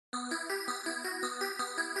All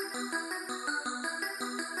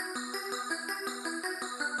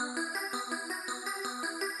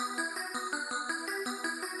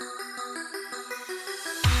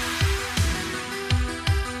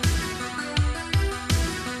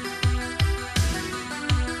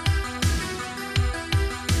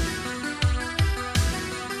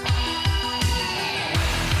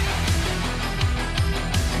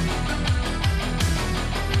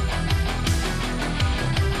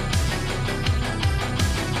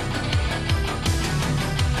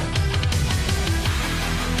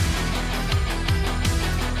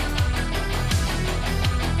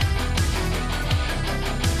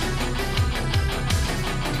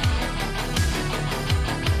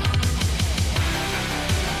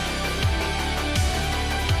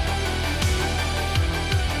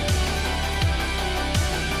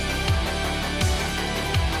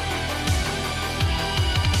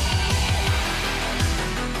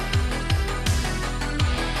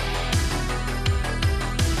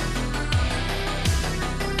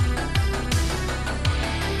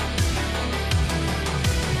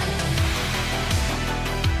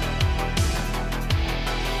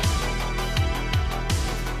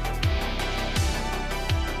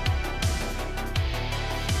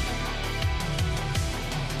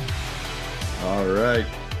right.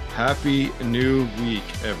 Happy new week,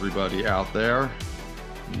 everybody out there.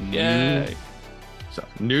 Yay.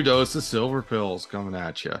 New dose of Silver Pills coming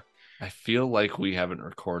at you. I feel like we haven't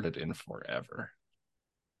recorded in forever.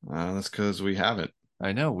 That's because we haven't.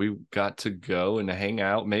 I know. We got to go and hang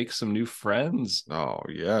out, make some new friends. Oh,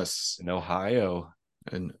 yes. In Ohio.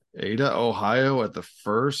 In Ada, Ohio at the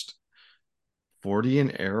first 40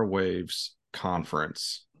 and Airwaves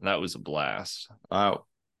conference. That was a blast. Oh,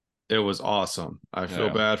 it was awesome. I feel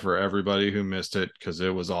bad for everybody who missed it because it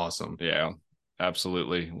was awesome. Yeah,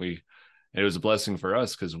 absolutely. It was a blessing for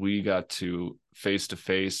us because we got to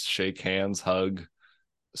face-to-face shake hands, hug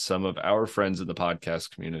some of our friends in the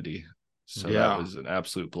podcast community. So that was an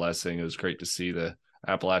absolute blessing. It was great to see the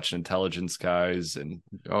Appalachian Intelligence guys and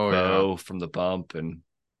Bo from the Bump and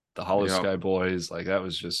the Hollow Sky boys. Like that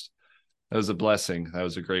was a blessing. That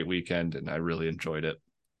was a great weekend and I really enjoyed it.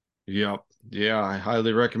 Yep. Yeah, I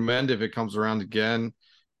highly recommend if it comes around again,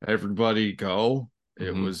 everybody go.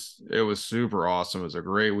 It was super awesome. It was a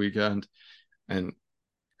great weekend. And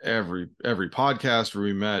every podcaster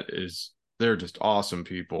we met they're just awesome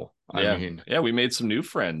people. I mean, we made some new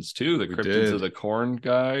friends too. The Cryptids of the Corn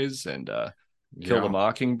guys and Kill the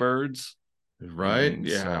Mockingbirds. Right. And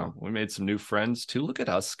so we made some new friends too. Look at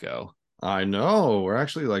us go. I know. We're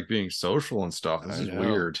actually like being social and stuff. This is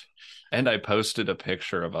weird. And I posted a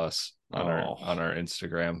picture of us on our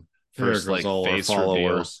Instagram. First like all face our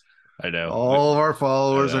followers. Reveal. I know. All of our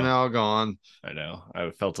followers are now gone. I know. I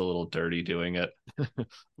felt a little dirty doing it.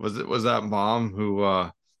 Was that mom who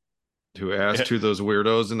asked who those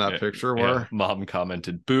weirdos in that picture were? Mom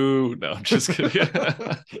commented, "Boo." No, I'm just kidding.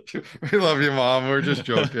 We love you, Mom. We're just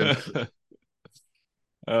joking.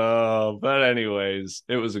 But anyways,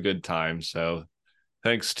 it was a good time. So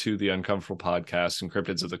thanks to the Uncomfortable Podcast and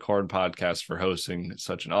Cryptids of the Corn podcast for hosting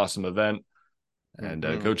such an awesome event. And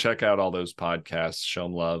go check out all those podcasts. Show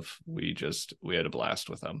them love. We had a blast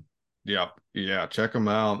with them. Yep. Yeah. Check them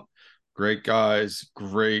out. Great guys.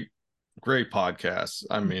 Great podcasts.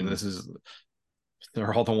 I mean,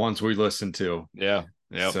 they're all the ones we listen to. Yeah.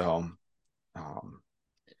 Yeah. So,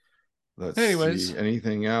 let's see.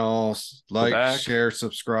 Anything else? Like, share,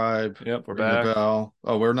 subscribe. Yep. We're ring back. The bell.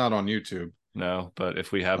 Oh, we're not on YouTube. No, but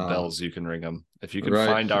if we have bells, you can ring them. If you can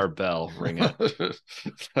find our bell, ring it.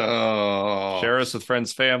 Share us with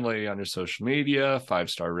friends, family on your social media,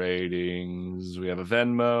 5-star ratings. We have a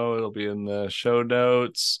Venmo. It'll be in the show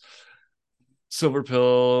notes.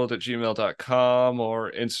 silverpilled@gmail.com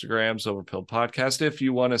or Instagram, Silverpilled Podcast. If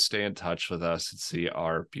you want to stay in touch with us and see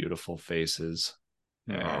our beautiful faces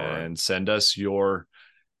and send us your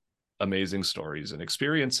amazing stories and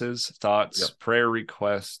experiences, thoughts, prayer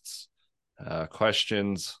requests,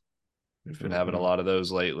 questions. We've been having a lot of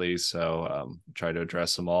those lately, so try to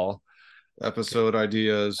address them all. Episode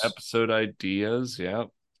ideas. Yeah.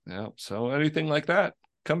 So anything like that,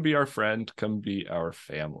 come be our friend, come be our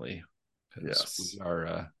family. Yes,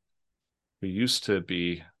 we used to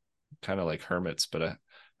be kind of like hermits, but I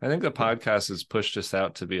think the podcast has pushed us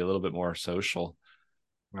out to be a little bit more social.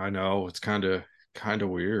 I know, it's kind of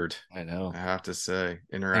weird. I know, I have to say,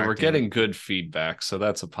 and we're getting good feedback, so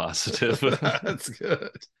that's a positive. That's good.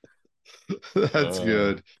 That's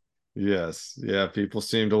good. Yes. Yeah, people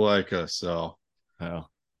seem to like us, so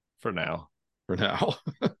for now.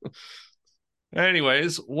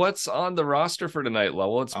 Anyways, what's on the roster for tonight,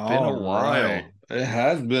 Lowell? It's been a while. It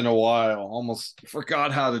has been a while. Almost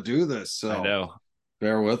forgot how to do this. I So know.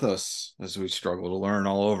 bear with us as we struggle to learn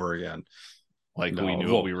all over again. Like we No, knew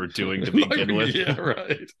what well, we were doing to like begin with. yeah,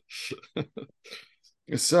 right.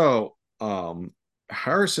 So,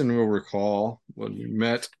 Harrison will recall when we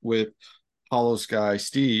met with Hollow Sky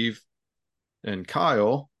Steve and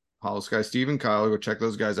Kyle. Hollow Sky Steve and Kyle, go check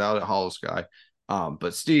those guys out at Hollow Sky.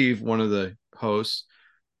 But Steve, one of the hosts,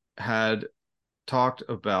 had talked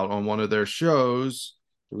about on one of their shows.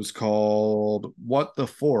 It was called What the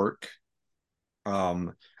Fork,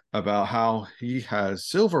 um, about how he has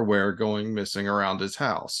silverware going missing around his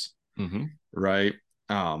house, Mm-hmm. right?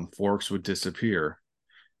 Forks would disappear.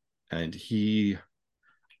 And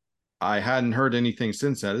I hadn't heard anything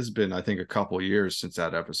since that. It's been, I think, a couple years since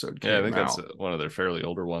that episode Yeah, I came think that's out. one of their fairly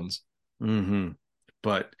older ones. Mm-hmm.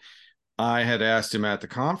 But I had asked him at the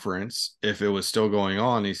conference if it was still going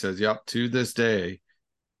on. He says, yep, to this day,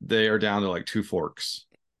 they are down to like 2 forks.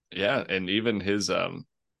 Yeah, and even his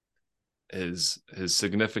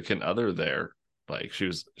significant other there, like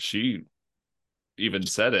she even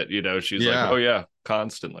said it, she's like, oh Yeah. yeah,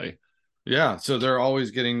 constantly. Yeah. So they're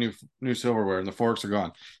always getting new silverware and the forks are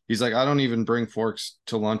gone. He's like, I don't even bring forks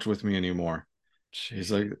to lunch with me anymore. He's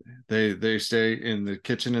Gee. like, they stay in the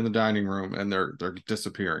kitchen and the dining room and they're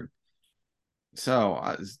disappearing.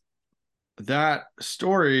 So that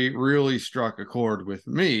story really struck a chord with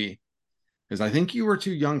me because I think you were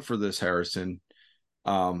too young for this, Harrison.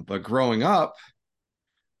 But growing up,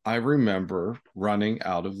 I remember running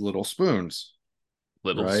out of little spoons,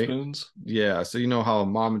 Little right? spoons. Yeah. So you know how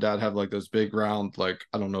mom and dad have like those big round, like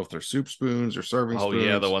I don't know if they're soup spoons or serving Oh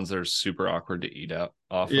yeah, the spoons. ones that are super awkward to eat out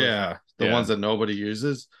off of. Yeah, the ones Yeah. that nobody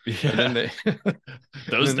uses. And then Yeah. they and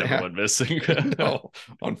Those then they never have went missing. no,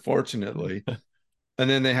 unfortunately. And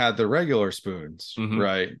then they had the regular spoons, Hmm.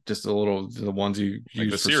 right? Just the ones you Like the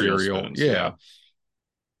use for cereal cereal. spoons. Yeah. Yeah.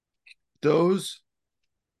 Those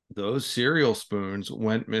those cereal spoons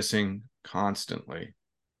went missing constantly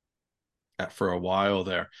for a while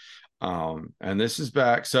there. And this is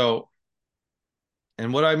back. So,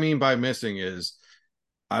 and what I mean by missing is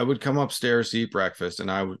I would come upstairs to eat breakfast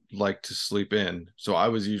and I would like to sleep in. So I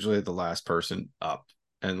was usually the last person up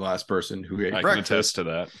and the last person who ate I can attest breakfast. to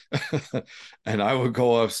that. And I would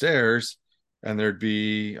go upstairs and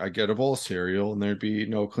I get a bowl of cereal and there'd be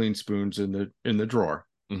no clean spoons in the drawer.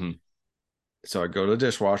 Hmm. So I'd go to the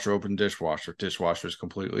dishwasher, open dishwasher. Dishwasher's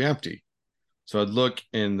completely empty. So I'd look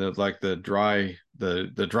in the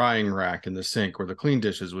drying rack in the sink where the clean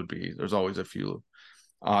dishes would be. There's always a few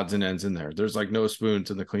odds and ends in there. There's like no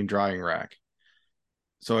spoons in the clean drying rack.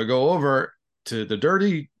 So I go over to the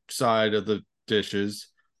dirty side of the dishes,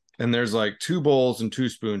 and there's like 2 bowls and 2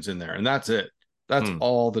 spoons in there, and that's it. That's Hmm.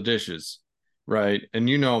 all the dishes, right? And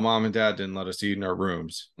mom and dad didn't let us eat in our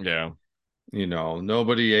rooms. Yeah.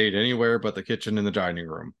 Nobody ate anywhere but the kitchen and the dining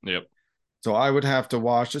room. Yep. So I would have to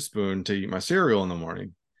wash a spoon to eat my cereal in the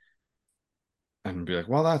morning and be like,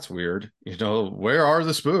 well, that's weird. Where are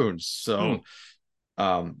the spoons? Hmm.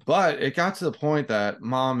 So, but it got to the point that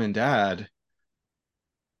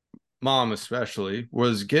mom especially,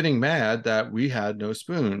 was getting mad that we had no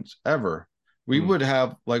spoons ever. We Hmm. would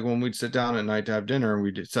have, like, when we'd sit down at night to have dinner and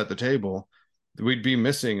we'd set the table, we'd be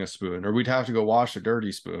missing a spoon or we'd have to go wash a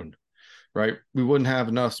dirty spoon, right? We wouldn't have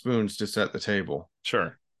enough spoons to set the table.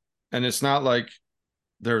 Sure. And it's not like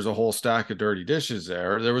there's a whole stack of dirty dishes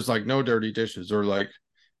there. There was like no dirty dishes or like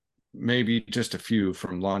maybe just a few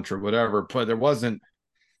from lunch or whatever, but there wasn't.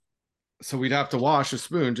 So we'd have to wash a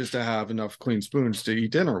spoon just to have enough clean spoons to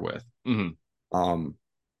eat dinner with. Hmm. Um,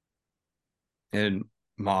 and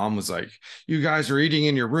mom was like, you guys are eating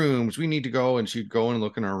in your rooms, we need to go. And she'd go and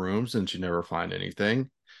look in our rooms and she'd never find anything.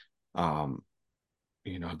 um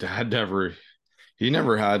Dad never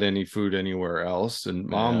had any food anywhere else, and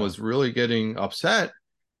mom Yeah. was really getting upset.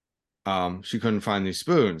 She couldn't find these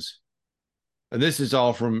spoons, and this is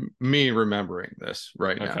all from me remembering this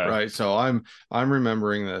right now, Okay. right? So I'm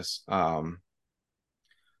remembering this.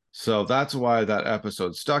 So that's why that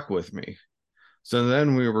episode stuck with me. So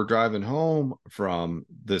then we were driving home from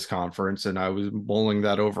this conference, and I was mulling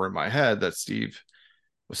that over in my head that Steve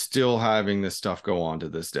was still having this stuff go on to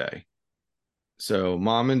this day. So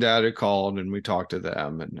mom and dad had called, and we talked to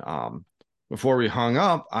them. And before we hung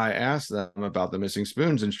up, I asked them about the missing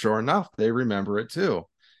spoons, and sure enough, they remember it too.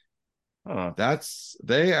 Huh.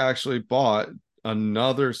 They actually bought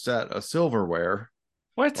another set of silverware,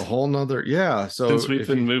 a What? whole nother, yeah. Since So we've if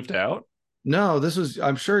been you moved out? no, this was,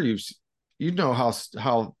 I'm sure you know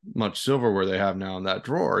how much silverware they have now in that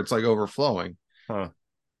drawer. It's like overflowing. Huh.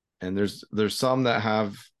 And there's some that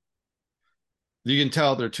have, you can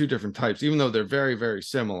tell they're two different types, even though they're very, very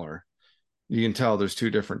similar. you can tell there's two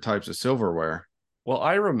different types of silverware. Well,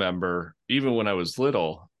 I remember even when I was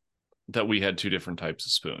little that we had two different types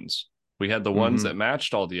of spoons. We had the ones Mm-hmm. that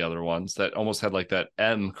matched all the other ones that almost had like that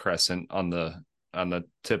M crescent on the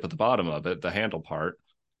tip at the bottom of it, the handle part.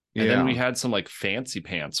 And then we Yeah. had some like fancy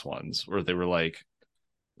pants ones where they were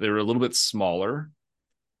a little bit smaller,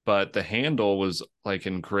 but the handle was like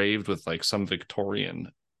engraved with like some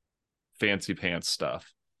Victorian fancy pants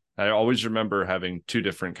stuff. I always remember having two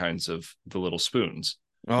different kinds of the little spoons.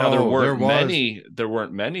 Now Oh, there was. there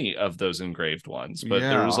weren't many of those engraved ones, but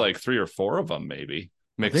there was Yeah. like three or four of them maybe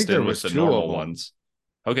I think mixed there in with was the two of normal them. ones.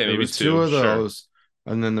 Okay, There maybe was two two, of sure. those,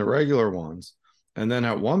 and then the regular ones. And then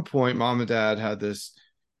at one point, mom and dad had this.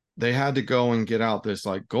 They had to go and get out this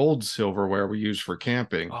like gold silverware we use for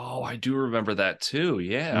camping. Oh, I do remember that too.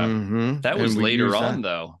 Yeah. Mm-hmm. That And was we later use on that.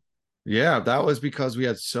 though. Yeah, that was because we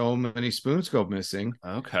had so many spoons go missing.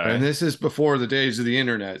 And Okay. this is before the days of the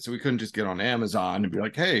internet. So we couldn't just get on Amazon and be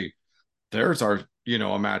like, hey, there's our,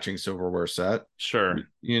 a matching silverware set. Sure.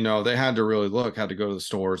 They had to really look, had to go to the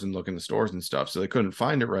stores and look in the stores and stuff. So they couldn't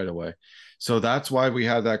find it right away. So that's why we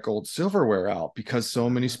had that gold silverware out because so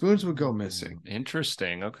many spoons would go missing.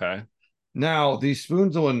 Interesting. Okay. Now, these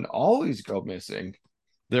spoons wouldn't always go missing.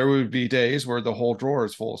 There would be days where the whole drawer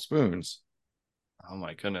is full of spoons. Oh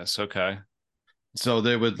my goodness. Okay. So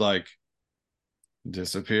they would like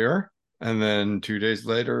disappear. And then 2 days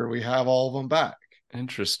later, we have all of them back.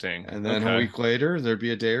 Interesting. And then a Okay. week later, there'd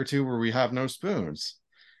be a day or two where we have no spoons.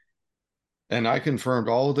 And I confirmed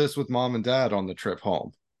all of this with mom and dad on the trip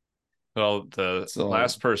home. Well, the So,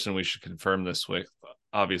 last person we should confirm this with,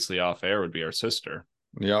 obviously off air, would be our sister.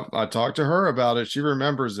 yep, I talked to her about it. She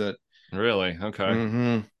remembers it. Really? Okay.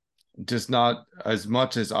 Mm-hmm. Just not as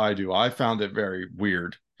much as I do. I found it very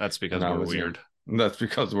weird That's when because I we're was young. weird. That's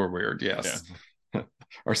because we're weird. Yeah. Yes.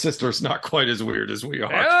 Our sister's not quite as weird as we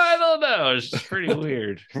are. I don't know. It's pretty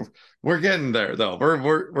weird. We're getting there though.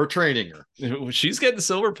 We're training her. She's getting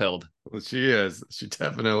silver pilled. She is. She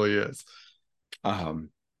definitely is. Um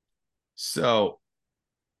so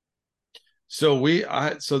so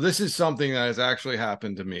this is something that has actually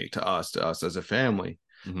happened to us as a family.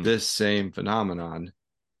 Mm-hmm. This same phenomenon.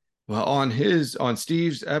 Well, on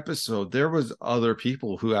Steve's episode, there was other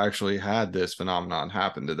people who actually had this phenomenon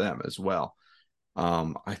happen to them as well.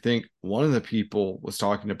 I think one of the people was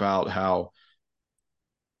talking about how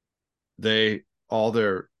they all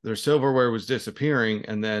their silverware was disappearing,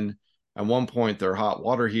 and then at one point their hot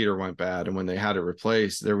water heater went bad, and when they had it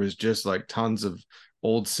replaced, there was just like tons of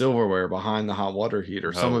old silverware behind the hot water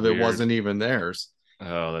heater. Some Oh, of it weird. wasn't even theirs.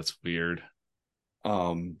 Oh, that's weird.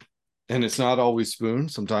 Um, and it's not always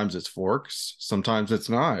spoons. Sometimes it's forks. Sometimes it's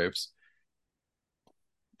knives.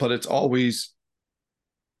 But it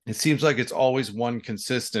seems like it's always one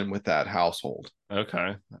consistent with that household.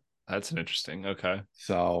 Okay. That's an interesting. Okay.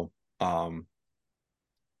 So,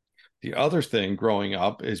 the other thing growing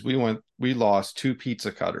up is we lost two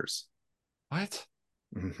pizza cutters. What?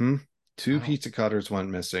 Mm-hmm. I Two don't pizza cutters went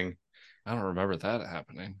missing. I don't remember that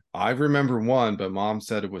happening. I remember one, but mom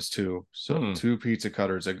said it was two. So Hmm. two pizza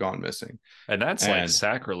cutters had gone missing. And that's like And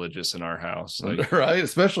sacrilegious in our house. Like, right,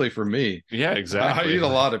 especially for me. yeah, I exactly. eat a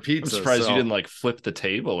lot of I'm pizza, surprised you so didn't like flip the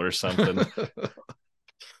table or something.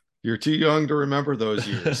 you're too young to remember those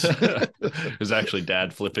years. It was actually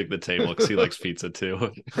dad flipping the table because he likes pizza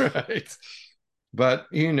too. Right. But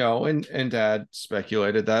and dad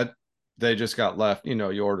speculated that they just got left,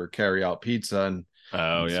 you order carry out pizza and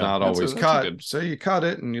Oh it's yeah, not always that's a cut. good. So you cut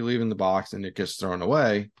it and you leave in the box and it gets thrown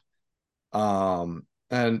away.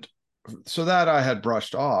 And so that I had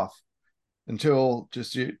brushed off until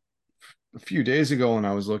just a few days ago when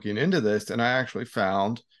I was looking into this, and I actually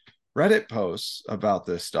found Reddit posts about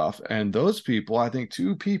this stuff. And those people, I think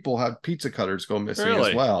two people had pizza cutters go missing as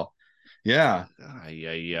Really? well. Yeah. Ay,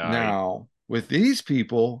 ay, ay. Now, with these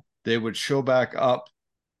people, they would show back up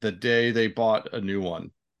the day they bought a new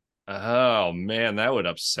one. Oh man, that would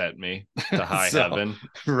upset me to high So, heaven.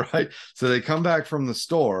 right. So they come back from the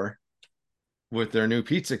store with their new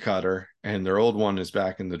pizza cutter, and their old one is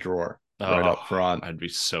back in the drawer right Oh, up front. I'd be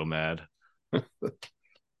so mad.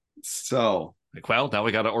 So, Like, well, now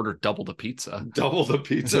we got to order double the pizza. double the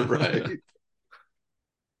pizza, right?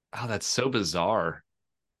 Oh, that's so bizarre.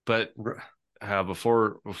 But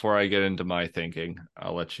before I get into my thinking,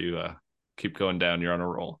 I'll let you keep going down. You're on a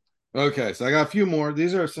roll. Okay, so I got a few more.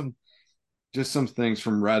 These are some things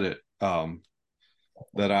from Reddit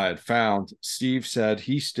that I had found. Steve said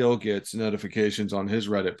he still gets notifications on his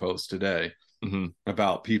Reddit post today Mm-hmm.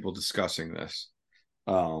 about people discussing this.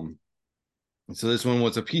 So this one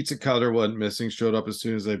was a pizza cutter went missing, showed up as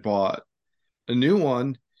soon as they bought a new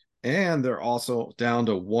one. and they're also down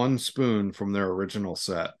to one spoon from their original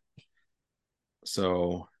set.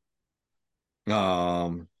 So,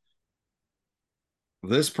 um,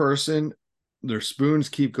 this person, their spoons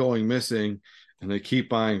keep going missing, and they keep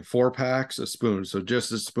buying 4 packs of spoons. So just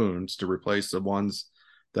the spoons to replace the ones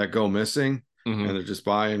that go missing. Mm-hmm. And they're just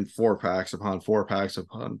buying 4 packs upon 4 packs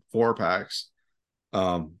upon 4 packs.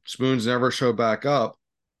 Spoons never show back up,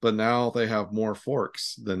 but now they have more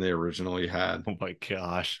forks than they originally had. Oh my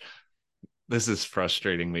gosh. This is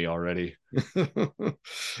frustrating me already.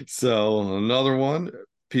 So another one,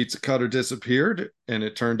 pizza cutter disappeared, and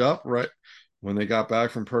it turned up right when they got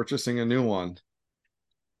back from purchasing a new one.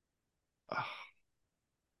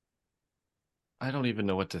 I don't even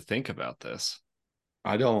know what to think about this.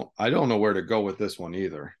 I don't know where to go with this one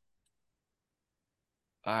either.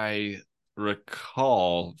 I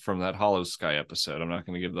recall from that Hollow Sky episode, I'm not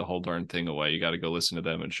going to give the whole darn thing away. You got to go listen to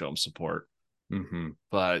them and show them support. Mm-hmm.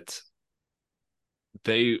 But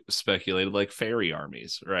they speculated like fairy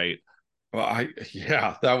armies, right? Well,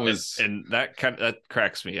 yeah, that was, and that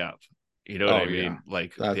cracks me up. You know what I mean? Yeah,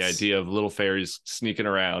 like that's the idea of little fairies sneaking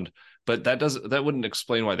around, but that wouldn't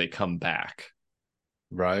explain why they come back.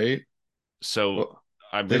 right. So Well,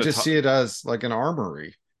 I'm they gonna just talk. see it as like an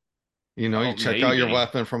armory. You Oh, check out your maybe.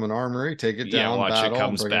 weapon from an armory, take it Yeah, down, watch it battle, and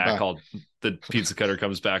comes bring it back back. all the pizza cutter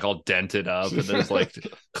comes back all dented up, and there's like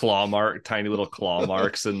tiny little claw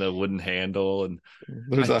marks in the wooden handle, and I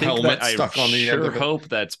There's a think that helmet I stuck on the end sure of it. hope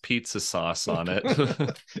that's pizza sauce on it.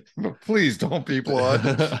 But please don't be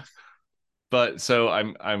blood. But so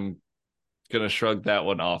I'm gonna shrug that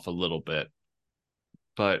one off a little bit.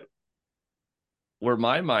 But where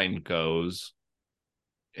my mind goes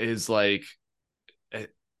is like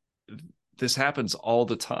it, this happens all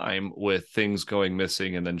the time with things going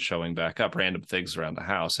missing and then showing back up, random things around the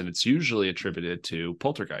house, and it's usually attributed to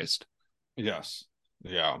poltergeist. Yes.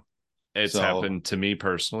 Yeah. It's So happened to me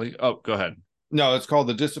personally. Oh, go ahead. no, it's called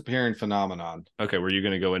the disappearing phenomenon. Okay, were you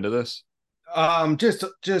going to go into this?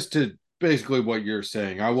 Just to basically what you're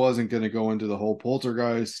saying. I wasn't going to go into the whole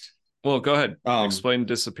poltergeist. Well, go ahead. Um, Explain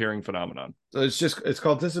disappearing phenomenon. so it's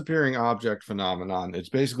called disappearing object phenomenon. It's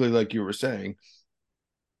basically like you were saying.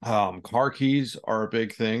 Car keys are a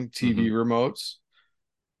big thing. TV Mm-hmm.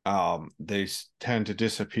 remotes. They tend to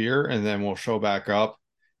disappear and then will show back up.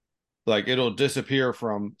 Like it'll disappear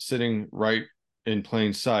from sitting right in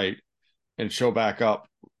plain sight and show back up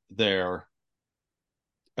there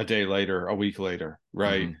a day later, a week later,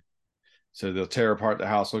 right? Mm-hmm. So they'll tear apart the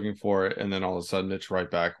house looking for it, and then all of a sudden it's right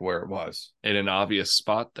back where it was. In an obvious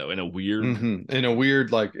spot, though, in a weird, In a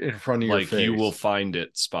weird, like in front of your like you will face. find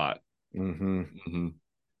it spot. Mm-hmm. Mm-hmm.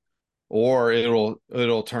 Or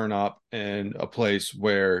it'll turn up in a place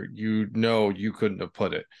where you couldn't have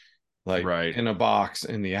put it, like Right. in a box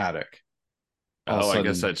in the attic. All of a Oh, I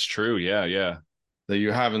guess sudden that's true. Yeah, yeah. that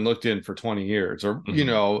you haven't looked in for 20 years, or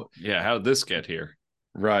Mm-hmm. Yeah, how did this get here?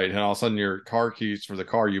 right, and all of a sudden your car keys for the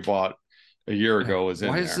car you bought a year ago is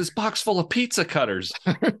Why in is there. this box full of pizza cutters?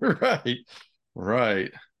 Right,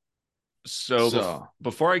 right. So So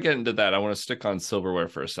before I get into that, I want to stick on silverware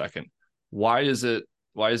for a second. Why is it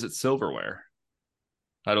silverware?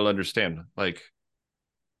 I don't understand. Like,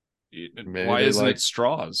 maybe why they isn't like, it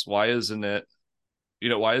straws? Why isn't it,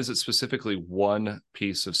 why is it specifically one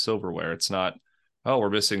piece of silverware? It's not, oh, we're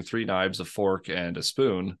missing 3 knives, a fork, and a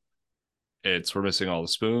spoon. It's we're missing all the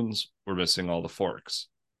spoons, we're missing all the forks.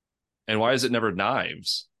 And why is it never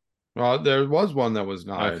knives? well, there was one that was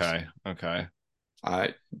knives. Okay, okay.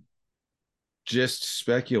 I just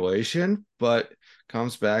speculation, but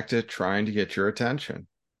comes back to trying to get your attention,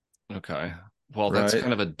 Okay. Well, that's right?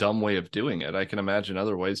 kind of a dumb way of doing it. I can imagine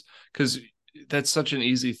other ways because that's such an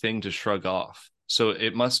easy thing to shrug off. So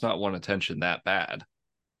it must not want attention that bad.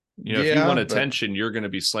 If you Yeah, want but attention, you're going to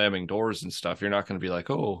be slamming doors and stuff. You're not going to be like,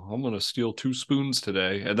 oh, I'm going to steal 2 spoons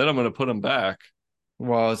today and then I'm going to put them back.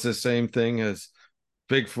 well, it's the same thing as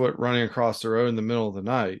Bigfoot running across the road in the middle of the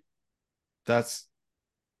night. That's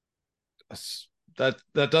that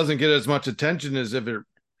doesn't get as much attention as if it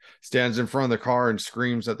stands in front of the car and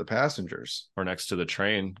screams at the passengers. Or next to the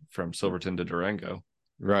train from Silverton to Durango.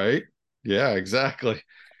 Right? Yeah, exactly.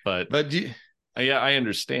 But But yeah, I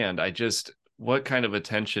understand. What kind of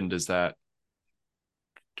attention does that?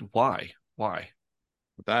 Why? Why?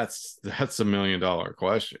 that's $1 million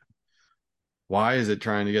question. Why is it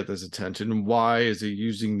trying to get this attention? Why is it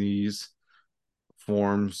using these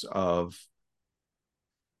forms of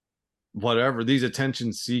whatever, these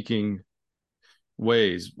attention seeking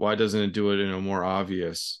ways? Why doesn't it do it in a more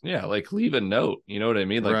obvious? Yeah, like leave a note. You know what I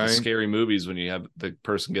mean? Like the Right? scary movies when you have the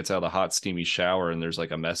person gets out of the hot, steamy shower and there's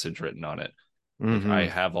like a message written on it. Like, I Mm-hmm.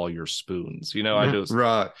 have all your spoons, I just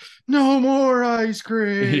Right. No more ice yeah.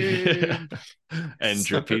 cream. And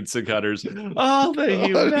your pizza cutters, all the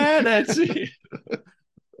humanity.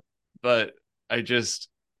 But I just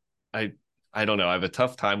I I don't know. I have a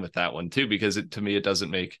tough time with that one too, because to me it doesn't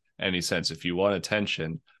make any sense. If you want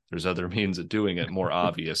attention, there's other means of doing it, more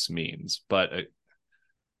obvious means. But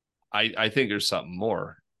I think there's something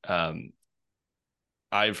more.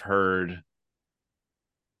 I've heard.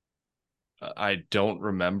 I don't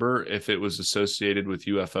remember if it was associated with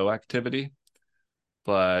UFO activity,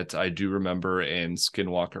 but I do remember in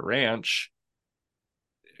Skinwalker Ranch,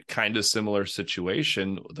 kind of similar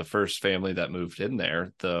situation. The first family that moved in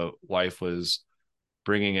there, the wife was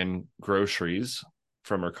bringing in groceries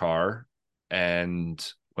from her car. And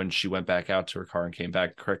when she went back out to her car and came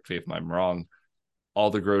back, correct me if I'm wrong, all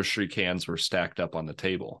the grocery cans were stacked up on the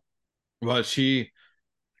table. Well, she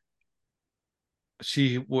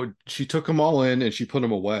took them all in and she put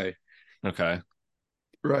them away. Okay.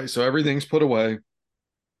 Right. So everything's put away.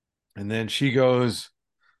 And then she goes,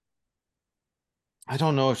 I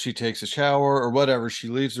don't know if she takes a shower or whatever. She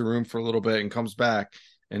leaves the room for a little bit and comes back,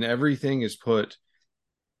 and everything is put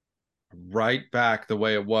right back the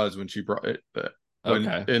way it was when she brought it, when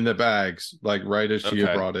Okay. in the bags, like right as she had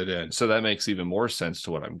Okay. brought it in. So that makes even more sense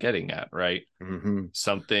to what I'm getting at, right? Mm-hmm.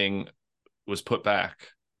 Something was put back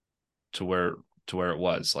to where it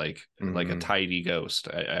was, like a Mm-hmm. tidy ghost.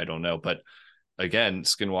 I don't know. But again,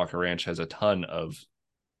 Skinwalker Ranch has a ton of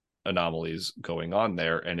anomalies going on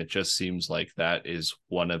there, and it just seems like that is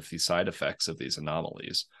one of the side effects of these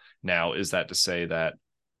anomalies. Now, is that to say that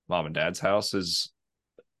mom and dad's house is,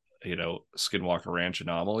 Skinwalker Ranch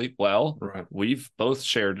anomaly? Well, Right. we've both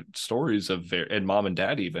shared stories and mom and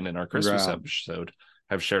dad, even in our Christmas Yeah. episode,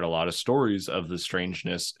 have shared a lot of stories of the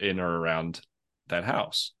strangeness in or around that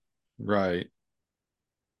house. Right.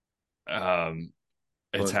 um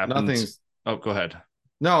it's But happened. nothing's Oh, go ahead.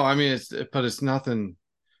 no, I mean it's nothing.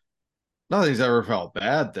 Nothing's ever felt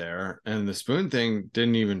bad there, and the spoon thing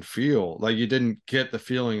didn't even feel like you didn't get the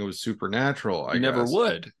feeling it was supernatural, I You never guess.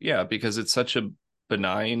 would, yeah, because it's such a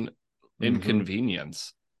benign Mm-hmm.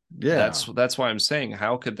 inconvenience. that's Yeah. that's why I'm saying,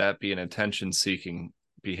 how could that be an attention seeking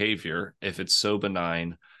behavior if it's so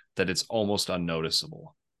benign that it's almost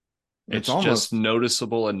unnoticeable? It's It's just almost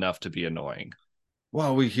noticeable enough to be annoying.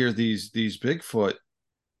 well, we hear these Bigfoot.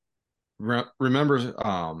 Remember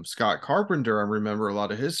Scott Carpenter? I remember a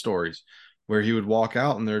lot of his stories where he would walk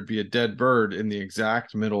out and there'd be a dead bird in the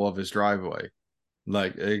exact middle of his driveway,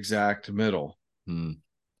 like exact middle. Hmm.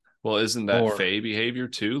 Well, isn't that Or fey behavior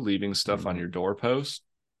too, leaving stuff on mm, your doorpost?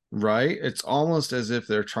 right? It's almost as if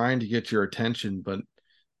they're trying to get your attention, but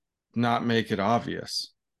not make it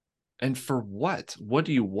obvious. And for what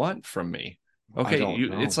do you want from me? I Okay,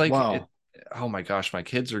 don't it's know. like it. Wow. Oh my gosh, my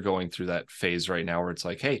kids are going through that phase right now where it's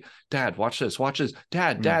like, hey, dad, watch this,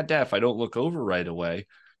 dad, Mm, dad, if I don't look over right away,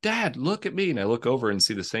 dad, look at me, and I look over and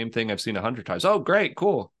see the same thing I've seen 100 times. Oh, great,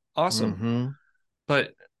 cool, awesome. mm-hmm.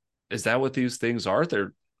 But is that what these things are?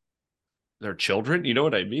 They're children, you know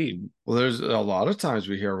what I mean? Well, there's a lot of times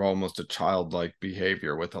we hear of almost a childlike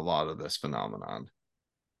behavior with a lot of this phenomenon,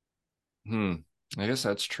 Hmm. I guess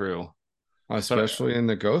that's true. But especially in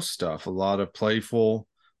the ghost stuff. A lot of people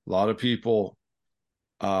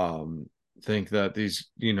um think that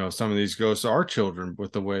some of these ghosts are children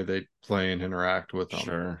with the way they play and interact with them.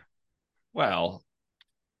 sure. Well,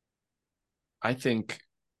 I think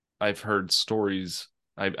I've heard stories.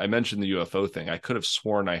 I mentioned the UFO thing. I could have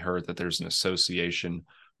sworn I heard that there's an association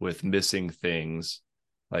with missing things,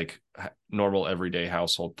 like normal everyday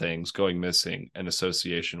household things going missing, an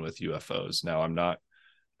association with UFOs. Now,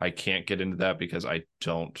 I can't get into that because I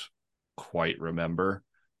don't quite remember,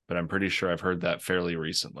 but I'm pretty sure I've heard that fairly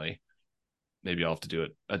recently. Maybe I'll have to do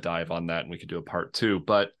a dive on that and we could do a part two.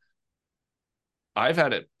 But I've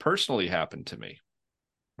had it personally happen to me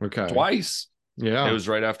Okay. twice. It Yeah. was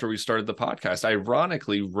right after we started the podcast.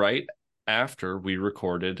 Ironically, right after we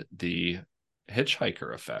recorded the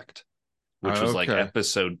Hitchhiker Effect, which was like Okay.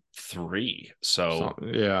 episode 3. So So,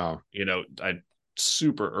 yeah. I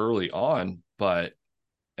super early on,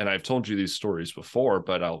 and I've told you these stories before,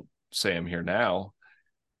 but I'll say them here now.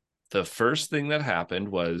 The first thing that happened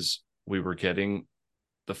was we were getting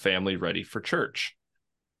the family ready for church.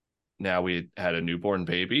 Now we had a newborn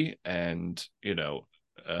baby and,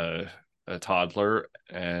 uh, a toddler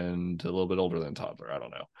and a little bit older than a toddler. I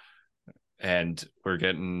don't know. And we're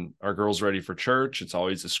getting our girls ready for church. It's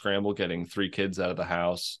always a scramble getting 3 kids out of the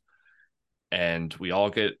house. And we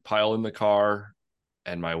all pile in the car.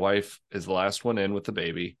 And my wife is the last one in with the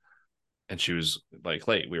baby. And she was like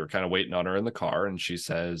late. We were kind of waiting on her in the car. And she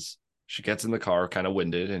gets in the car kind of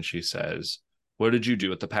winded. And she says, what did you do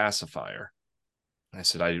with the pacifier? I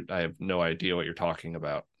said, I have no idea what you're talking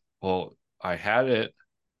about. Well, I had it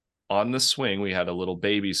on the swing. We had a little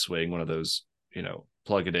baby swing, one of those,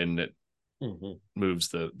 plug it in that moves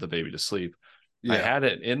the baby to sleep. Yeah. I had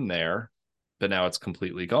it in there, but now it's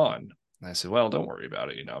completely gone. And I said, well, don't worry about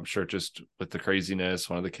it. I'm sure just with the craziness,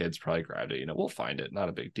 one of the kids probably grabbed it. We'll find it. Not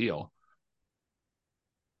a big deal.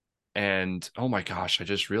 And oh my gosh, I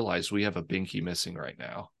just realized we have a binky missing right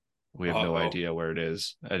now. We have no idea where it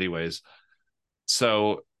is. Anyways,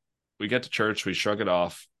 so we get to church, we shrug it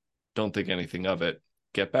off, don't think anything of it,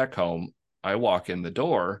 get back home. I walk in the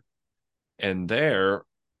door, and there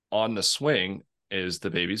on the swing is the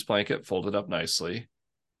baby's blanket folded up nicely,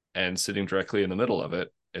 and sitting directly in the middle of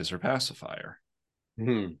it is her pacifier.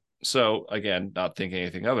 So again, not thinking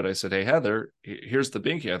anything of it, I said, hey, Heather, here's the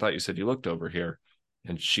binky. I thought you said you looked over here.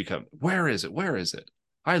 And she comes, where is it? Where is it?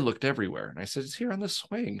 I looked everywhere. And I said, it's here on the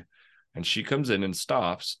swing. And she comes in and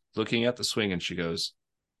stops looking at the swing. And she goes,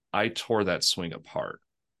 I tore that swing apart.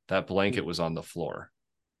 That blanket was on the floor.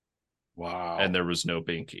 Wow. And there was no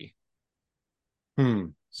binky.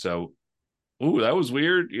 So, that was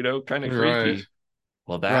weird, kind of creepy. Right.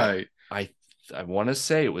 Well, that, right. I want to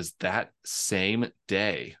say it was that same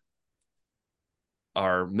day.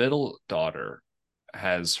 Our middle daughter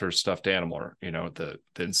has her stuffed animal, the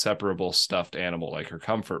inseparable stuffed animal, like her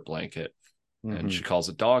comfort blanket, and she calls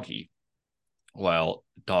it Doggy. Well,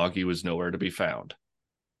 Doggy was nowhere to be found.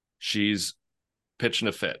 She's pitching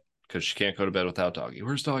a fit because she can't go to bed without Doggy.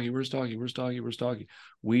 Where's Doggy? Where's Doggy? Where's Doggy? Where's Doggy?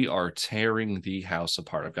 We are tearing the house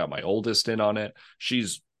apart. I've got my oldest in on it.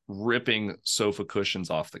 She's ripping sofa cushions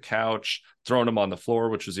off the couch, throwing them on the floor,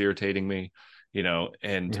 which was irritating me,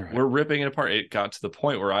 and right. We're ripping it apart. It got to the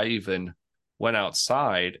point where I even went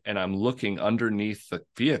outside and I'm looking underneath the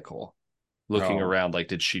vehicle, looking around, like,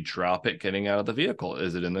 did she drop it getting out of the vehicle?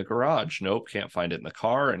 Is it in the garage? Nope, can't find it in the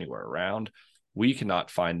car, anywhere around. We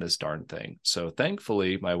cannot find this darn thing. So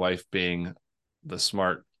thankfully, my wife, being the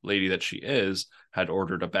smart lady that she is, had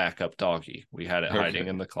ordered a backup Doggy. We had it hiding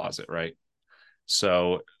in the closet, right?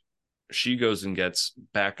 So she goes and gets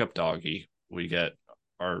backup Doggy. We get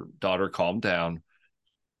our daughter calmed down.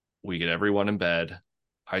 We get everyone in bed.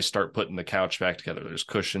 I start putting the couch back together. There's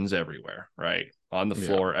cushions everywhere, right? On the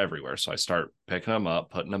floor, everywhere. So I start picking them up,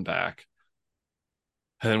 putting them back.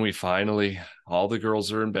 And then we finally, all the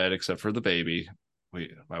girls are in bed except for the baby.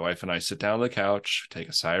 My wife and I sit down on the couch, take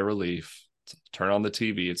a sigh of relief, turn on the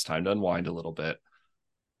TV. It's time to unwind a little bit.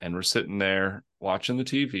 And we're sitting there watching the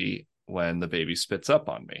TV when the baby spits up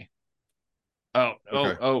on me.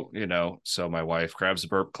 So my wife grabs a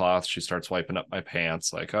burp cloth. She starts wiping up my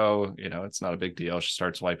pants, like, it's not a big deal. She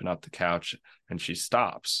starts wiping up the couch, and she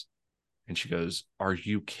stops and she goes, are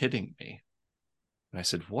you kidding me? And I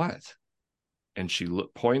said, what? And she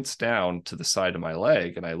points down to the side of my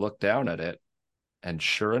leg, and I look down at it, and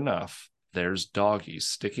sure enough, there's Doggy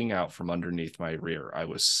sticking out from underneath my rear. I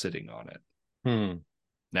was sitting on it.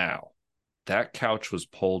 Now, that couch was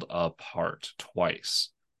pulled apart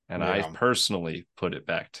twice. And I personally put it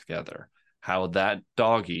back together. How that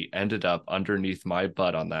Doggy ended up underneath my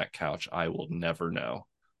butt on that couch, I will never know.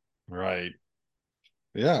 Right.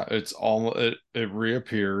 Yeah, it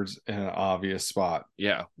reappears in an obvious spot.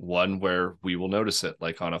 Yeah, one where we will notice it,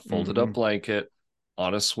 like on a folded up blanket,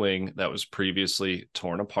 on a swing that was previously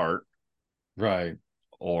torn apart. Right.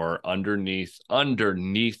 Or underneath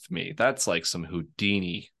me. That's like some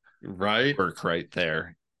Houdini work right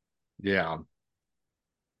there. Yeah.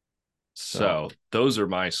 So those are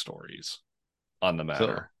my stories on the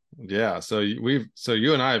matter. So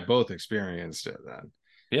you and I have both experienced it then.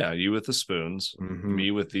 Yeah, you with the spoons,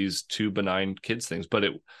 me with these two benign kids things. But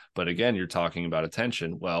again, you're talking about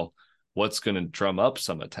attention. Well, what's going to drum up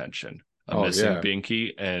some attention? A missing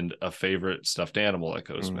binky and a favorite stuffed animal that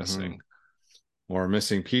goes missing. Or a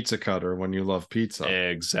missing pizza cutter when you love pizza.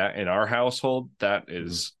 Exactly. In our household, that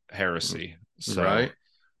is heresy. So, right.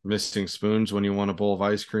 Missing spoons when you want a bowl of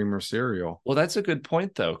ice cream or cereal. Well, that's a good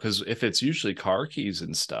point, though, because if it's usually car keys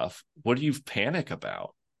and stuff, what do you panic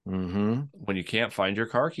about when you can't find your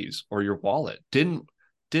car keys or your wallet? Didn't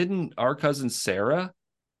our cousin Sarah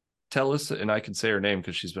tell us, and I can say her name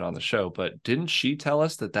because she's been on the show, but didn't she tell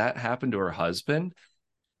us that happened to her husband?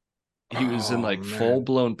 He was in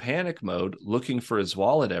full-blown panic mode, looking for his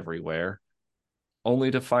wallet everywhere, only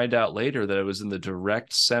to find out later that it was in the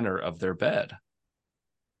direct center of their bed.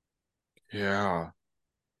 Yeah,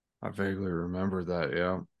 I vaguely remember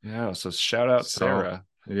that. Yeah. So shout out Sarah.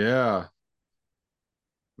 Yeah,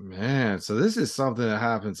 man. So this is something that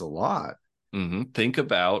happens a lot. Think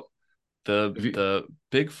about the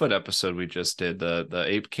Bigfoot episode we just did, the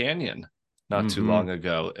Ape Canyon. not too long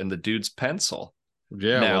ago, and the dude's pencil.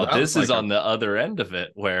 Yeah, well, Now, that was this is like on the other end of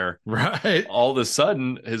it, where right. all of a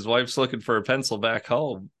sudden his wife's looking for a pencil back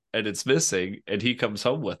home and it's missing, and he comes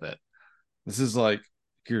home with it. This is like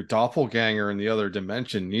your doppelganger in the other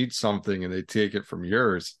dimension needs something and they take it from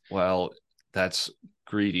yours. Well, that's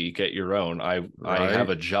greedy. Get your own. I have Right.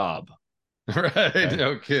 a job. Right. Okay?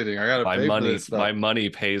 No kidding. I gotta My pay for money, this stuff. my money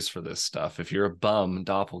pays for this stuff. If you're a bum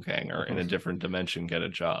doppelganger in a different dimension, get a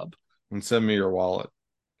job. And send me your wallet.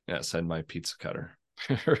 Yeah, send my pizza cutter.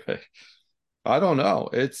 Right. I don't know.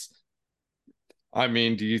 I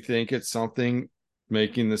mean, do you think it's something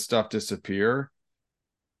making the stuff disappear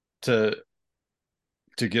to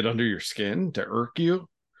get under your skin, to irk you,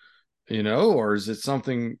 or is it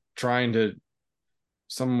something trying to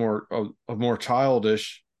some more a more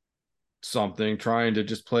childish something trying to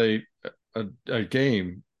just play a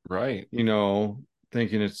game, Right.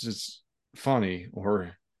 thinking it's just funny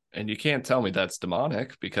or And you can't tell me that's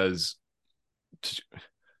demonic, because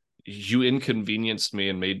you inconvenienced me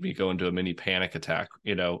and made me go into a mini panic attack,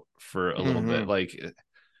 for a little bit. Mhm. Like,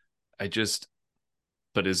 I just,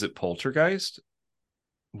 but is it poltergeist?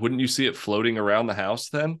 Wouldn't you see it floating around the house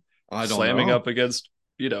then? I don't Slamming know. up against,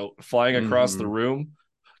 flying across the Hmm. room?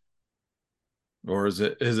 Or is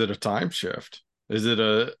it a time shift? Is it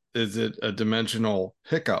a dimensional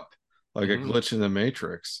hiccup, like a Mm, glitch in the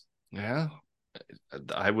matrix? yeah.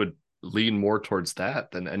 I would lean more towards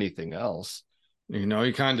that than anything else. You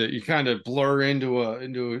kind of blur into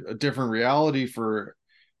a different reality for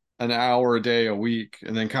an hour a day a week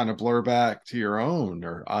and then kind of blur back to your own,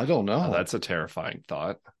 or I don't Oh, know. that's a terrifying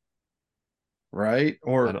thought. Right? I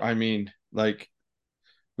Or don't, I mean, like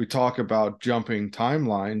we talk about jumping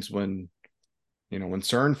timelines when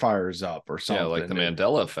CERN fires up or yeah, like the something.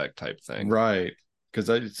 Mandela effect type thing. Right.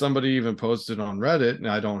 Because somebody even posted on Reddit, and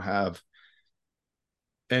I don't have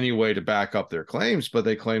any way to back up their claims, but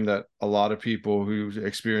they claim that a lot of people who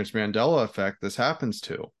experience Mandela effect, this happens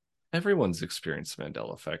to. Everyone's experienced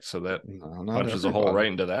Mandela effect, so that No, not punches a hole everybody.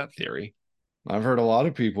 right into that theory. I've heard a lot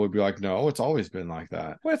of people would be like, no, it's always been like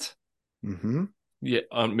that. What? Hmm. Yeah,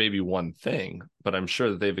 maybe one thing, but I'm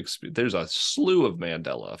sure that there's a slew of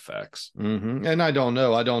Mandela effects. And I don't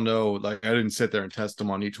know. I don't know. Like, I didn't sit there and test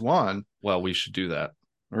them on each one. Well, we should do that.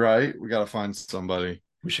 Right. We got to find somebody,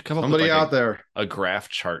 We should come up with somebody like out there. a graph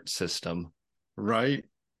chart system. Right.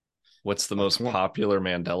 What's the Of most popular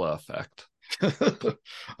Mandela effect? I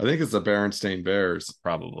think it's the Berenstain Bears.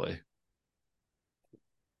 Probably.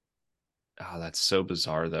 Oh, that's so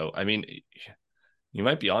bizarre, though. I mean, you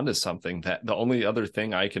might be onto something. That the only other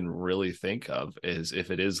thing I can really think of is if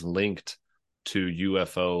it is linked to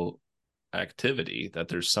UFO activity, that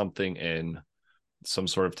there's something in some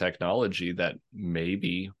sort of technology that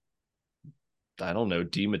maybe, I don't know,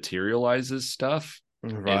 dematerializes stuff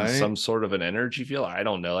in Right. some sort of an energy field. I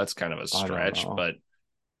don't know. That's kind of a I don't stretch, know. but you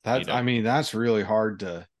That's, know, I mean, that's really hard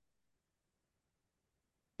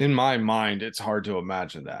in my mind, it's hard to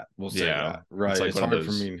imagine that. We'll say yeah, that. it's Right. like It's one of hard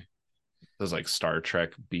for me. those like Star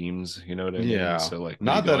Trek beams, you know what I mean? Yeah. So like when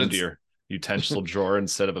you Not go that into it's your utensil drawer,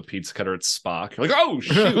 instead of a pizza cutter, it's Spock. You're like, oh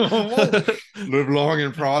shoot. live long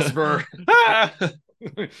and prosper. Ah!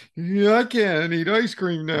 Yeah, I can eat ice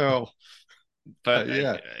cream now. But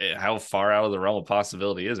Yeah. how far out of the realm of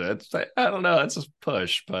possibility is it? It's like, I don't know. That's a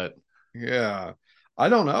push, but Yeah. I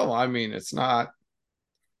don't know. I mean, it's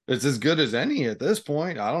as good as any at this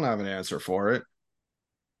point. I don't have an answer for it.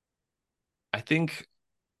 I think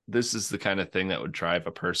this is the kind of thing that would drive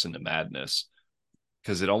a person to madness,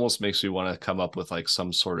 because it almost makes me want to come up with like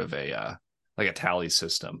some sort of a tally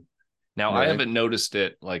system. Now, I Right. haven't noticed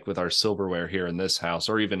it like with our silverware here in this house,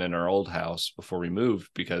 or even in our old house before we moved,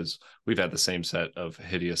 because we've had the same set of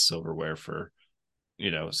hideous silverware for,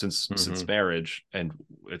 since Hmm. marriage, and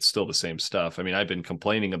it's still the same stuff. I mean, I've been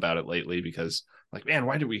complaining about it lately because, like, man,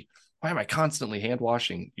 why am I constantly hand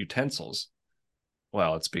washing utensils?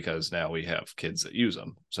 Well, it's because now we have kids that use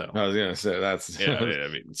them. So I was gonna say that's yeah, I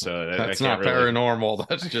mean, so I that's can't not really. paranormal.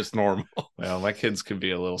 That's just normal. Well, my kids can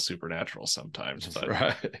be a little supernatural sometimes, That's but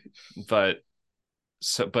right. but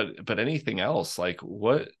but anything else, like,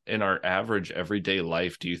 what in our average everyday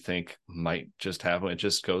life do you think might just happen? It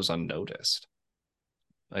just goes unnoticed,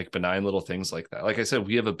 like benign little things like that. Like I said,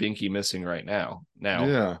 we have a binky missing right now. Now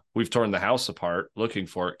Yeah. we've torn the house apart looking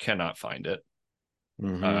for it, cannot find it.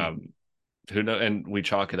 Hmm. Um, who know? And we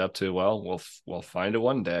chalk it up to, well, we'll find it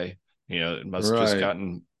one day. It must just Right.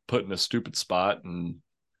 gotten put in a stupid spot, and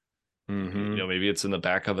Hmm. maybe it's in the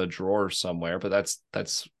back of a drawer somewhere. But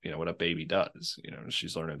that's what a baby does.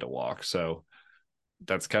 She's learning to walk, so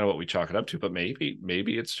that's kind of what we chalk it up to. But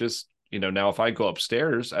maybe it's just, now if I go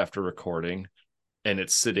upstairs after recording, and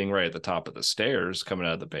it's sitting right at the top of the stairs coming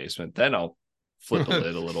out of the basement, then I'll flip the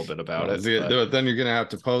lid a little bit about Well, it. But then you're gonna have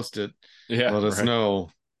to post it. yeah, Let us right. know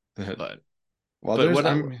that. But Well,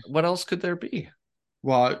 there's what else could there be?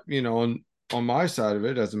 well, on my side of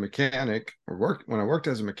it as a mechanic, or when I worked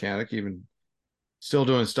as a mechanic, even still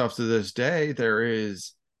doing stuff to this day, there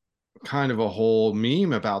is kind of a whole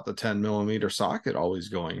meme about the 10 millimeter socket always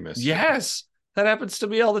going missing. Yes, that happens to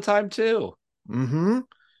me all the time too. Mm-hmm.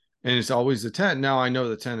 And it's always the 10. Now I know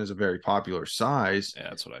the 10 is a very popular size Yeah,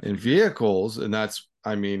 that's what I in figured. vehicles, and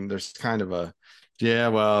there's kind of a yeah,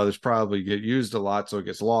 well, there's probably get used a lot, so it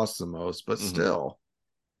gets lost the most, but Mm-hmm. still,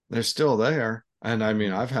 they're still there. And I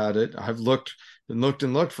mean, Mm-hmm. I've had it. I've looked and looked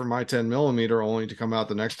and looked for my 10 millimeter only to come out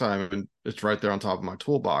the next time and it's right there on top of my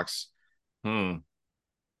toolbox. Hmm.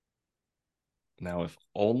 Now, if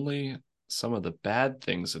only some of the bad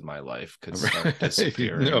things in my life could start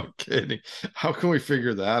disappearing. No kidding. How can we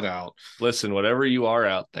figure that out? Listen, whatever you are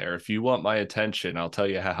out there, if you want my attention, I'll tell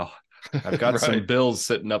you how. I've got Right. some bills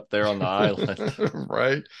sitting up there on the island.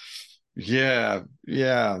 Right. Yeah,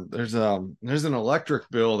 yeah. There's an electric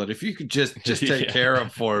bill that if you could just take Yeah. care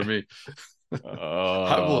of for me,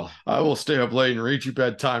 Oh, I will stay up late and read you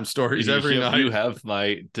bedtime stories every you night. have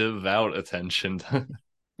my devout attention.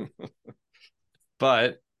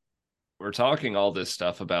 But we're talking all this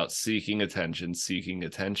stuff about seeking attention, seeking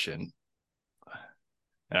attention.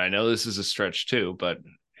 And I know this is a stretch too, but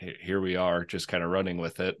here we are just kind of running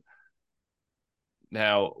with it.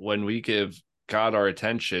 Now, when we give God our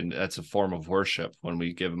attention, that's a form of worship when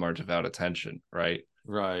we give him our devout attention, right?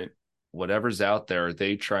 Right. Whatever's out there, are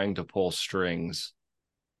they trying to pull strings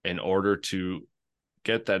in order to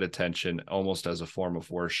get that attention almost as a form of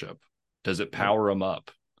worship? Does it power them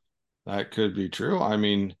up? That could be true. I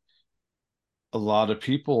mean, a lot of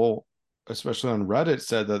people, especially on Reddit,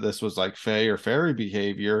 said that this was like fae or fairy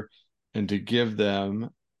behavior, and to give them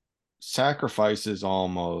sacrifices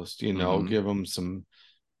almost, Mm-hmm. give them some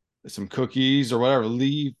cookies or whatever, Yeah,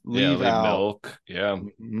 leave leave out milk. Yeah.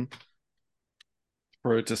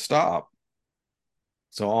 for it to stop.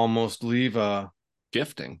 So almost leave a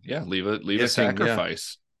Gifting. Yeah, leave a gifting, yeah,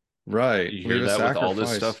 sacrifice. right. You Leave hear a that with all this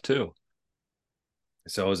sacrifice. stuff too.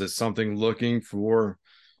 So is it something looking for,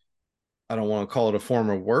 I don't want to call it a form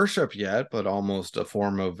of worship yet, but almost a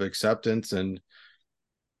form of acceptance and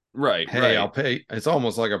Right, hey, I'll right. pay. It's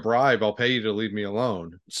almost like a bribe. I'll pay you to leave me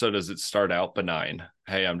alone. So does it start out benign?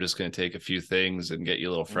 Hey, I'm just going to take a few things and get you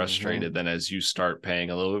a little Mm-hmm. frustrated. Then as you start paying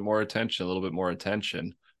a little bit more attention, a little bit more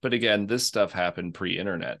attention. But again, this stuff happened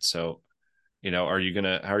pre-internet. So, how are you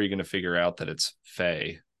gonna figure out that it's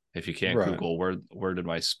Faye if you can't Right. Google where did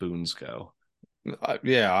my spoons go?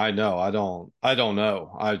 Yeah, I know. I don't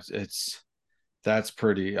know. That's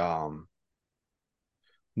pretty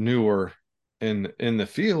newer in the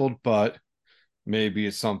field, but maybe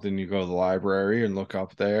it's something you go to the library and look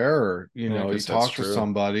up there, or Yeah, I you guess that's talk to true.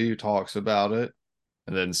 somebody who talks about it.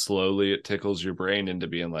 And then slowly it tickles your brain into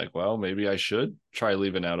being like, well, maybe I should try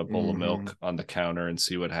leaving out a bowl of Hmm. milk on the counter and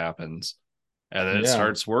see what happens. And then it Yeah,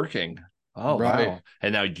 starts working. Oh, right. wow.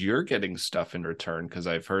 And now you're getting stuff in return because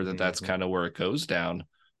I've heard that that's Hmm. kind of where it goes down.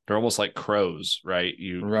 They're almost like crows, right?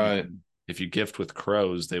 You Right. can, if you gift with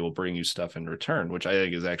crows, they will bring you stuff in return, which I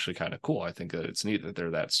think is actually kind of cool. I think that it's neat that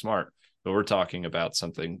they're that smart. But we're talking about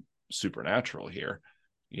something supernatural here,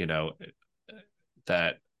 you know,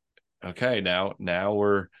 that okay, now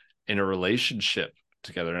we're in a relationship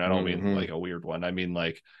together. And I don't mean Hmm. like a weird one. I mean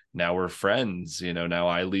like now we're friends, now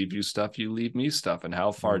I leave you stuff, you leave me stuff. And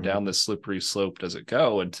how far down Hmm. the slippery slope does it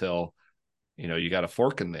go until, you got a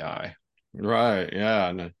fork in the eye? Right. Yeah.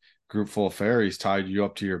 And a group full of fairies tied you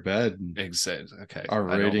up to your bed and Exactly. Okay. are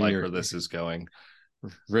I don't like where this is going.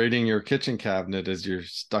 raiding your kitchen cabinet as you're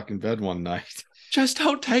stuck in bed one night. Just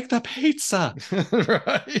don't take the pizza.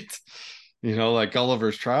 Right. Like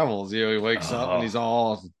Gulliver's Travels, he wakes up and he's Oh,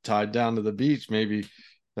 all tied down to the beach. Maybe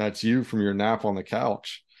that's you from your nap on the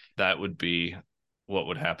couch. that would be what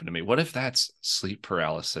would happen to me. What if that's sleep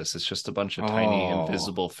paralysis? It's just a bunch of tiny Oh,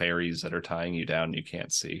 invisible fairies that are tying you down and you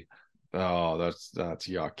can't see. oh, that's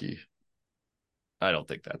yucky. I don't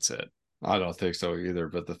think that's it. I don't think so either,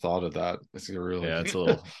 but the thought of that is really Yeah, it's a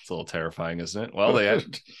little terrifying, isn't it? Well,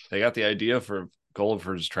 they got the idea for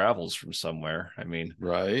Gulliver's Travels from somewhere. I mean,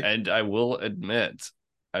 right. and I will admit,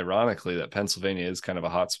 ironically, that Pennsylvania is kind of a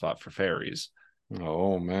hotspot for fairies.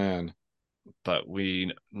 Oh man. But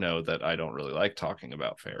we know that I don't really like talking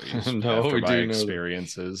about fairies No, after we my do know that.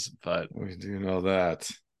 experiences. But We do know that.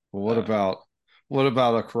 Well, uh, what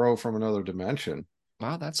about a crow from another dimension?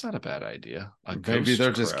 wow, that's not a bad idea. A Maybe they're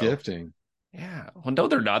ghost just crow. gifting. Yeah. Well, no,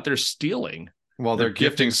 they're not. They're stealing. While they're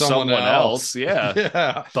gifting someone else. Yeah.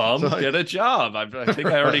 Yeah. Bum, so get a job. I think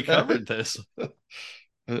I already covered this.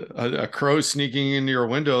 A crow sneaking into your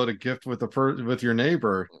window to gift with with your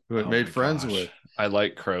neighbor who had made friends with. I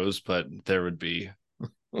like crows, but there'd be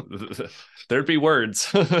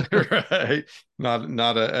words. Right.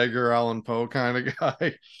 Not a Edgar Allan Poe kind of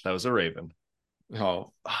guy. That was a raven.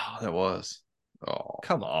 Oh, that was. Oh,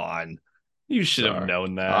 come on. You should have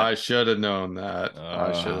known that. I should have known that.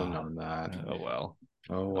 I should have known that. Oh, well.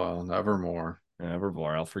 Oh, well. Nevermore.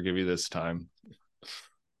 Nevermore. I'll forgive you this time.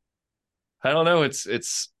 I don't know.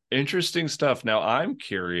 It's interesting stuff. Now, I'm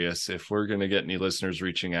curious if we're going to get any listeners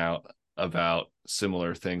reaching out about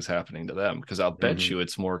similar things happening to them, because I'll bet you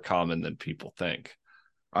it's more common than people think.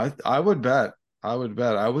 I would bet. I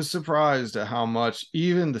was surprised at how much,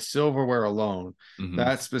 even the silverware alone,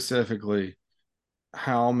 that specifically,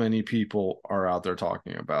 how many people are out there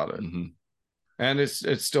talking about it. And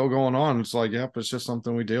it's still going on. It's like, yep, it's just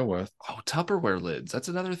something we deal with. Oh, Tupperware lids. That's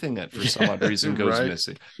another thing that for some odd reason goes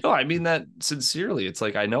missing. No, I mean that sincerely. It's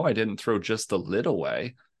like, I know I didn't throw just the lid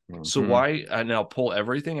away. So why? And I'll pull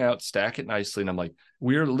everything out, stack it nicely. And I'm like,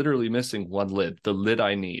 we're literally missing one lid, the lid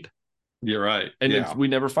I need. You're right. And we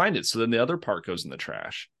never find it. So then the other part goes in the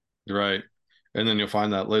trash. Right. And then you'll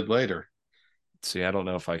find that lid later. See, I don't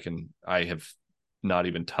know if I have not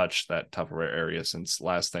even touched that Tupperware area since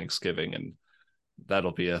last Thanksgiving. And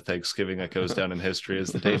that'll be a Thanksgiving that goes down in history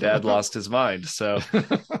as the day Dad lost his mind. So,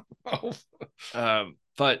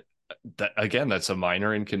 but again, that's a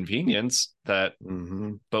minor inconvenience that,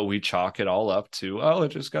 but we chalk it all up to, oh, it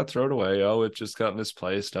just got thrown away. Oh, it just got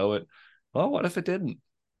misplaced. Well, what if it didn't?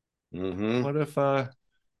 What if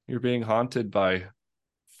you're being haunted by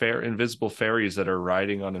invisible fairies that are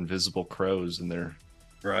riding on invisible crows and they're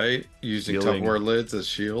using Tupperware lids as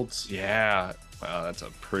shields? Yeah. Wow, that's a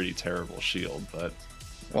pretty terrible shield, but...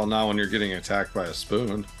 Well, now when you're getting attacked by a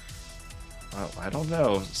spoon. Well, I don't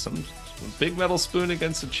know. Some big metal spoon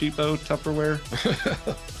against a cheapo Tupperware.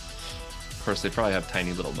 Of course, they probably have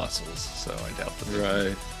tiny little muscles, so I doubt that.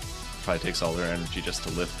 Right. Probably takes all their energy just to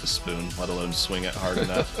lift the spoon, let alone swing it hard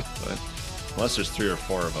enough. But unless there's 3 or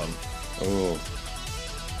 4 of them. Oh.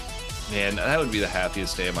 Man, that would be the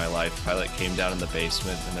happiest day of my life if I came down in the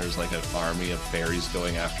basement and there's an army of fairies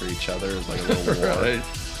going after each other. It was like a little war. Right.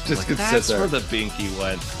 Just that's where the binky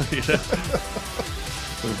went.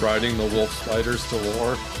 Riding the wolf spiders to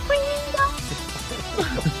war.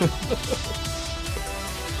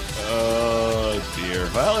 Oh dear.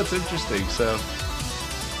 Well, it's interesting. So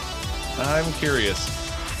I'm curious,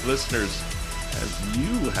 listeners, have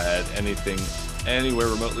you had anything anywhere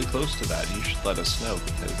remotely close to that? You should let us know,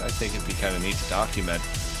 because I think it'd be kind of neat to document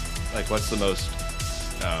what's the most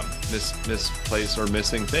misplaced or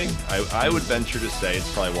missing thing. I would venture to say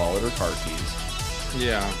it's probably wallet or car keys.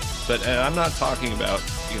 Yeah. But I'm not talking about,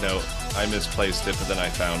 I misplaced it, but then I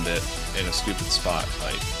found it in a stupid spot.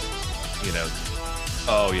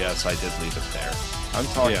 Oh yes, I did leave it there. I'm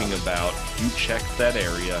talking about you checked that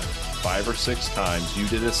area 5 or 6 times, you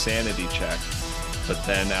did a sanity check, but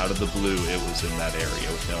then out of the blue, it was in that area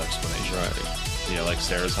with no explanation. Right. Like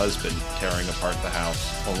Sarah's husband tearing apart the house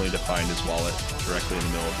only to find his wallet directly in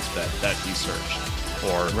the middle of his bed that he searched.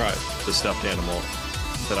 Or the stuffed animal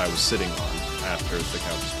that I was sitting on after the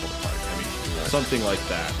couch was pulled apart. I mean, something like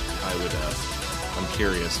that. I'm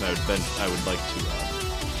curious, and I would like to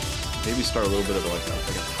maybe start a little bit of a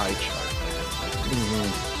pie chart,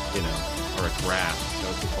 or a graph. Is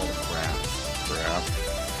that what they call it? Graph.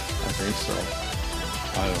 I think so.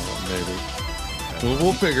 I don't know, maybe.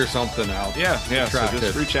 We'll figure something out. Yeah. So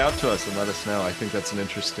just reach out to us and let us know. I think that's an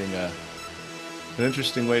interesting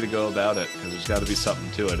way to go about it, because there's got to be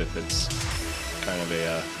something to it if it's kind of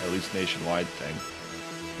a at least nationwide thing.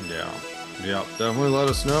 Yeah. Definitely let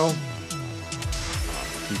us know.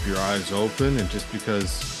 Keep your eyes open, and just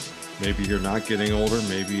because maybe you're not getting older,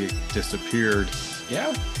 maybe it disappeared.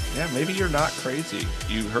 Yeah. Maybe you're not crazy.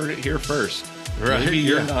 You heard it here first. Right. Maybe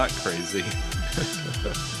you're not crazy.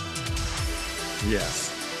 Yes.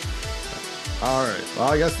 All right. Well,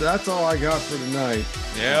 I guess that's all I got for tonight.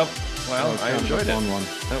 Yep. Well, I enjoyed it. One.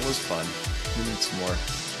 That was fun. We need some more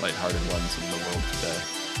lighthearted ones in the world today.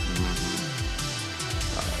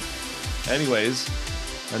 Anyways,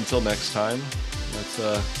 until next time, let's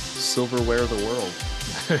silverware the world.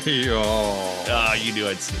 You knew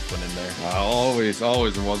I'd sneak one in there. Always.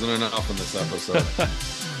 There wasn't enough in this episode.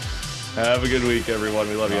 Have a good week, everyone.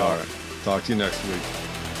 We love you all. Right. Talk to you next week.